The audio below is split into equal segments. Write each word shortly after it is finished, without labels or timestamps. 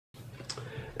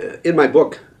In my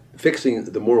book, Fixing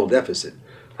the Moral Deficit,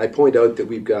 I point out that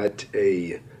we've got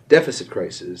a deficit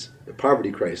crisis, a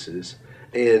poverty crisis,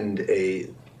 and a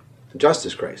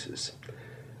justice crisis.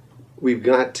 We've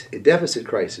got a deficit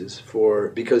crisis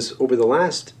because over the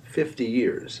last 50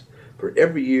 years, for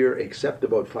every year except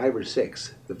about 5 or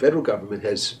 6, the federal government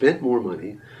has spent more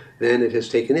money than it has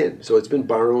taken in. So it's been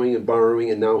borrowing and borrowing,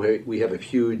 and now we have a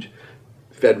huge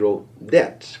federal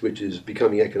debt, which is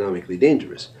becoming economically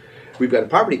dangerous. We've got a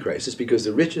poverty crisis because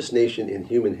the richest nation in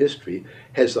human history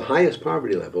has the highest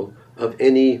poverty level of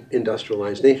any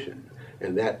industrialized nation.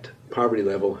 And that poverty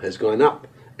level has gone up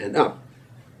and up.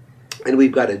 And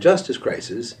we've got a justice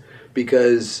crisis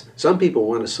because some people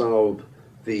want to solve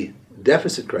the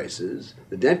deficit crisis,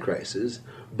 the debt crisis,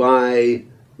 by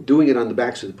doing it on the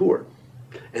backs of the poor.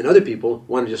 And other people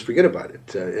want to just forget about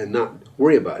it and not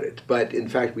worry about it. But in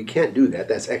fact, we can't do that.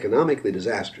 That's economically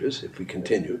disastrous if we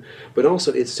continue. But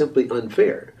also, it's simply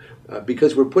unfair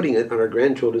because we're putting it on our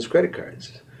grandchildren's credit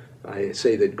cards. I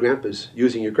say that Grandpa's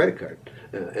using your credit card.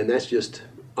 And that's just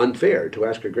unfair to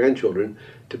ask our grandchildren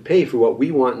to pay for what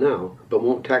we want now, but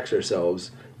won't tax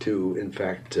ourselves to, in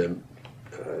fact,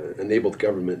 enable the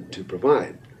government to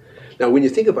provide. Now, when you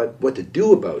think about what to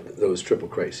do about those triple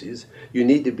crises, you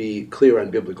need to be clear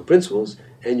on biblical principles,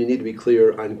 and you need to be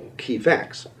clear on key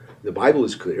facts. The Bible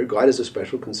is clear. God has a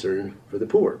special concern for the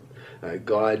poor.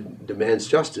 God demands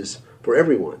justice for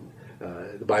everyone.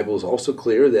 The Bible is also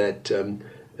clear that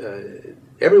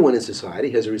everyone in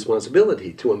society has a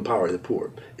responsibility to empower the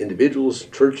poor. Individuals,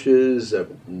 churches,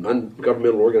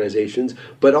 non-governmental organizations,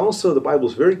 but also the Bible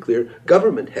is very clear,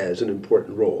 government has an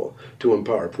important role to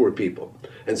empower poor people.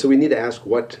 And so we need to ask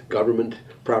what government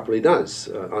properly does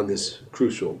on this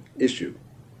crucial issue.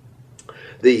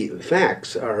 The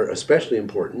facts are especially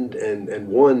important, and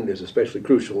one is especially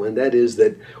crucial, and that is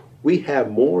that we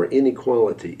have more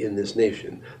inequality in this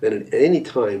nation than at any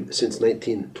time since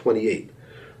 1928.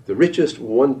 The richest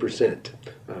 1%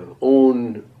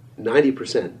 own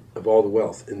 90% of all the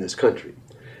wealth in this country.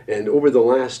 And over the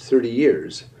last 30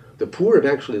 years, the poor have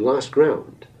actually lost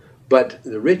ground, but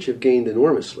the rich have gained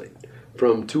enormously.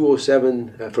 From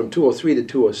 2003 to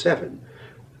 2007,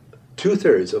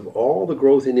 2/3 of all the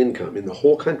growth in income in the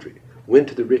whole country went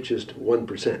to the richest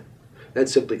 1%.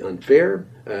 That's simply unfair.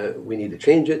 We need to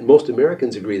change it. Most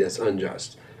Americans agree that's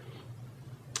unjust.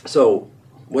 So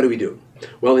what do we do?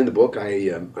 Well, in the book,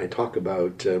 I talk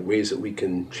about ways that we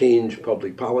can change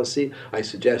public policy. I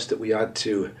suggest that we ought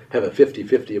to have a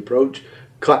 50-50 approach,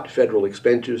 cut federal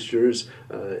expenditures,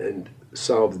 and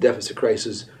solve the deficit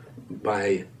crisis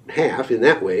by half in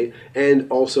that way, and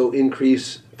also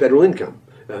increase federal income,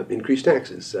 increase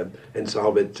taxes, and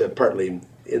solve it partly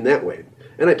in that way.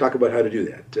 And I talk about how to do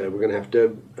that. We're going to have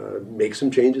to make some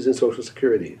changes in Social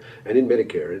Security and in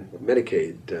Medicare and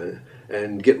Medicaid,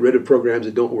 and get rid of programs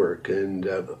that don't work, and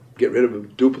get rid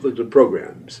of duplicative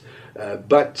programs.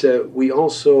 But we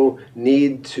also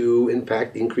need to, in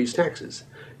fact, increase taxes.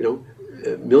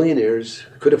 Millionaires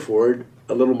could afford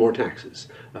a little more taxes,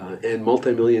 and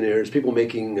multimillionaires, people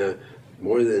making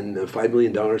more than $5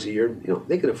 million a year,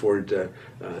 they can afford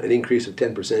an increase of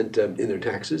 10% in their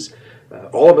taxes.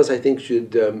 All of us, I think,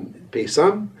 should pay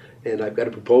some, and I've got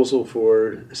a proposal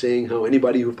for saying how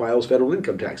anybody who files federal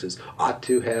income taxes ought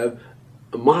to have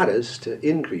a modest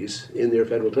increase in their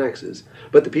federal taxes,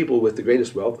 but the people with the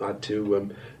greatest wealth ought to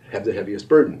have the heaviest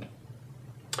burden.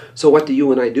 So what do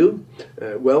you and I do?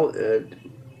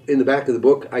 In the back of the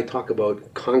book, I talk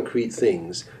about concrete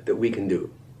things that we can do.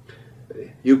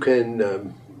 You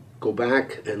can go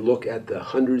back and look at the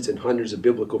hundreds and hundreds of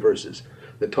biblical verses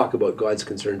that talk about God's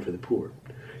concern for the poor.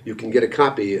 You can get a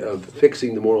copy of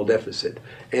Fixing the Moral Deficit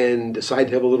and decide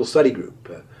to have a little study group,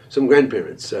 some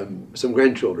grandparents, some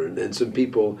grandchildren, and some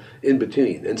people in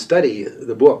between, and study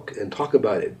the book and talk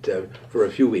about it for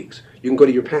a few weeks. You can go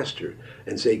to your pastor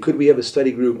and say, could we have a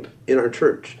study group in our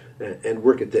church and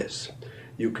work at this?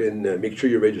 You can make sure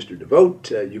you're registered to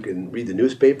vote. You can read the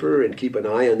newspaper and keep an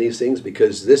eye on these things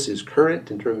because this is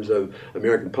current in terms of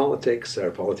American politics.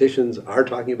 Our politicians are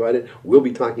talking about it. We'll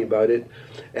be talking about it.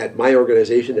 At my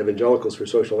organization, Evangelicals for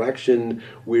Social Action,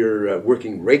 we're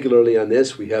working regularly on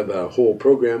this. We have a whole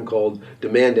program called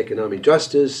Demand Economic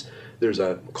Justice. There's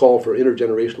a call for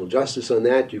intergenerational justice on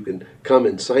that. You can come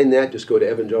and sign that. Just go to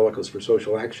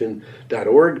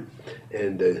evangelicalsforsocialaction.org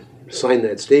and sign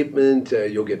that statement.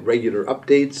 You'll get regular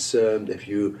updates if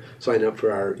you sign up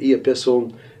for our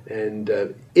e-epistle. And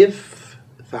if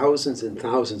thousands and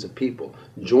thousands of people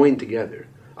join together,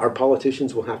 our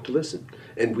politicians will have to listen.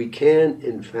 And we can,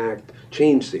 in fact,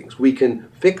 change things. We can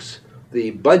fix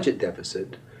the budget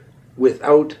deficit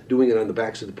without doing it on the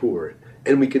backs of the poor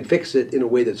and we can fix it in a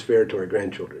way that's fair to our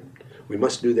grandchildren. We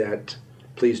must do that.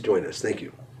 Please join us. Thank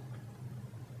you.